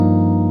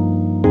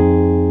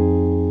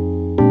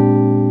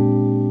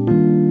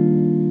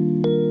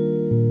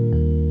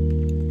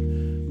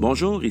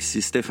Bonjour,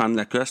 ici Stéphane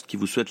Lacoste qui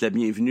vous souhaite la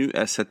bienvenue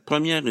à cette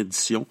première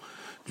édition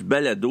du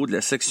balado de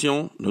la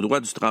section de droit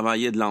du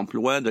travail et de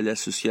l'emploi de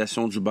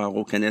l'Association du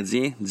barreau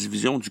canadien,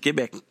 division du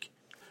Québec.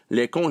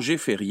 Les congés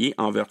fériés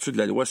en vertu de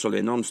la loi sur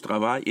les normes du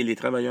travail et les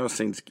travailleurs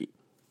syndiqués.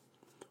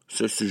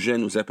 Ce sujet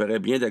nous apparaît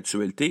bien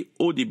d'actualité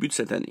au début de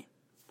cette année.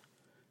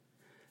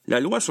 La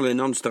loi sur les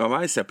normes du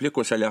travail s'applique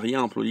aux salariés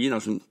employés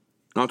dans une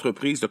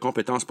entreprise de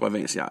compétence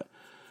provinciale,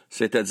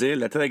 c'est-à-dire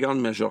la très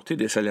grande majorité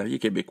des salariés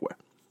québécois.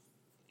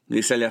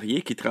 Les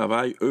salariés qui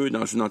travaillent, eux,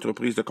 dans une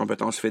entreprise de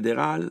compétence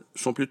fédérale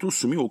sont plutôt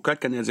soumis au Code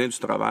canadien du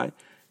travail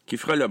qui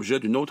fera l'objet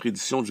d'une autre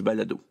édition du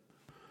balado.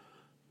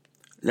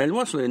 La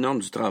loi sur les normes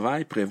du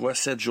travail prévoit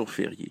 7 jours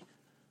fériés.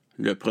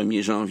 Le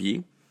 1er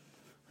janvier,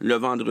 le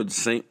vendredi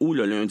saint ou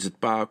le lundi de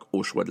Pâques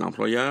au choix de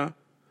l'employeur,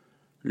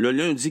 le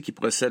lundi qui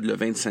procède le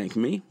 25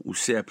 mai,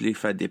 aussi appelé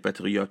Fête des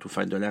Patriotes ou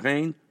Fête de la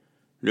Reine,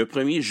 le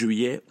 1er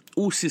juillet,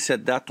 ou si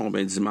cette date tombe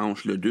un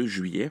dimanche, le 2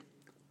 juillet,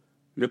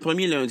 le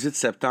 1er lundi de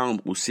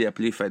septembre, aussi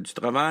appelé Fête du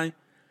travail,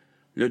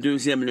 le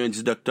 2e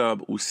lundi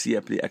d'octobre, aussi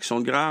appelé Action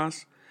de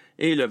grâce,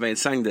 et le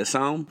 25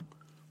 décembre,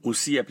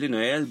 aussi appelé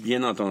Noël,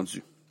 bien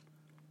entendu.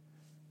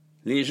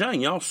 Les gens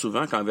ignorent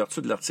souvent qu'en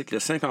vertu de l'article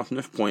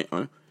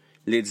 59.1,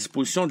 les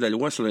dispositions de la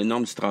loi sur les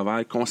normes du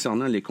travail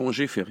concernant les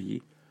congés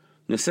fériés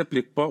ne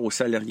s'appliquent pas aux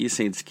salariés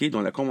syndiqués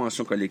dont la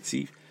convention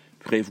collective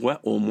prévoit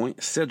au moins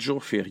 7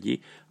 jours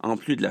fériés en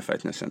plus de la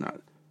fête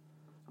nationale.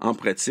 En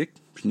pratique,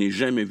 je n'ai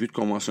jamais vu de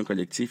convention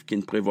collective qui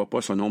ne prévoit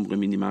pas ce nombre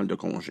minimal de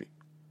congés.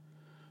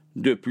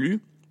 De plus,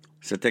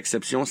 cette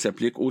exception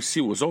s'applique aussi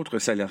aux autres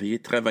salariés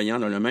travaillant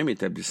dans le même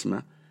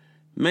établissement,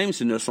 même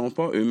s'ils ne sont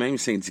pas eux-mêmes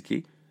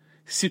syndiqués,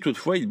 si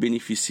toutefois ils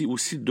bénéficient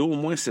aussi d'au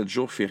moins 7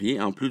 jours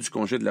fériés en plus du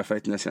congé de la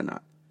fête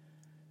nationale.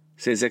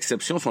 Ces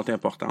exceptions sont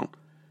importantes,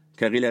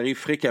 car il arrive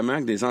fréquemment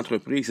que des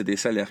entreprises et des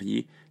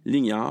salariés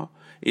l'ignorent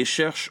et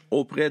cherchent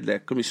auprès de la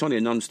Commission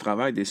des normes du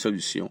travail des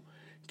solutions,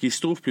 qui se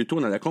trouvent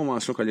plutôt dans la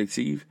convention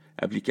collective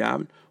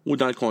applicable ou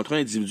dans le contrat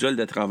individuel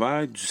de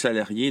travail du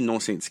salarié non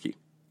syndiqué.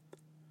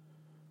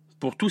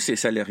 Pour tous ces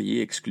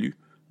salariés exclus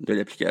de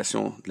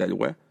l'application de la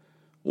loi,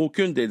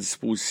 aucune des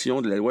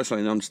dispositions de la loi sur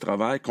les normes du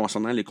travail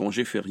concernant les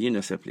congés fériés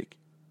ne s'applique.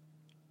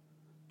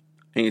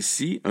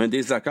 Ainsi, un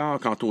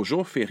désaccord quant aux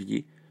jours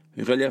fériés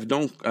relève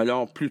donc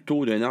alors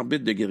plutôt d'un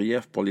arbitre de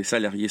grief pour les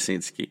salariés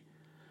syndiqués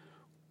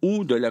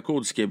ou de la Cour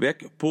du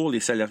Québec pour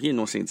les salariés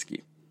non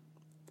syndiqués.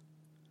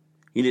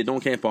 Il est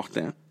donc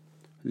important,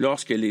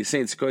 lorsque les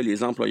syndicats et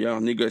les employeurs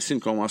négocient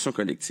une convention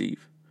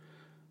collective,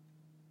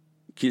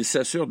 qu'ils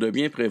s'assurent de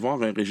bien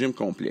prévoir un régime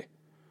complet,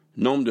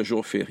 nombre de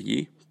jours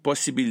fériés,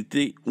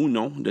 possibilité ou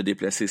non de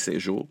déplacer ces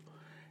jours,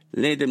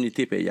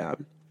 l'indemnité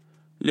payable,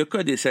 le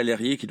cas des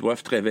salariés qui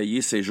doivent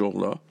travailler ces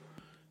jours-là,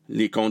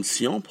 les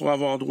conditions pour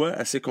avoir droit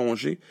à ces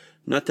congés,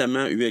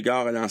 notamment eu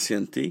égard à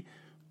l'ancienneté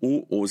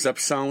ou aux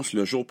absences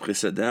le jour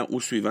précédent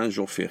ou suivant le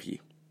jour férié.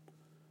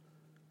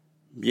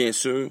 Bien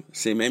sûr,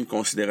 ces mêmes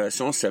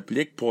considérations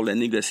s'appliquent pour la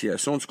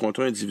négociation du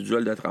contrat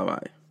individuel de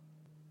travail.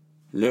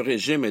 Le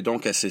régime est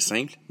donc assez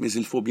simple, mais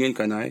il faut bien le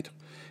connaître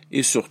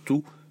et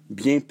surtout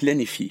bien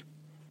planifier.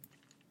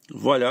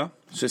 Voilà,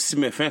 ceci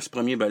met fin à ce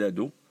premier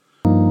balado.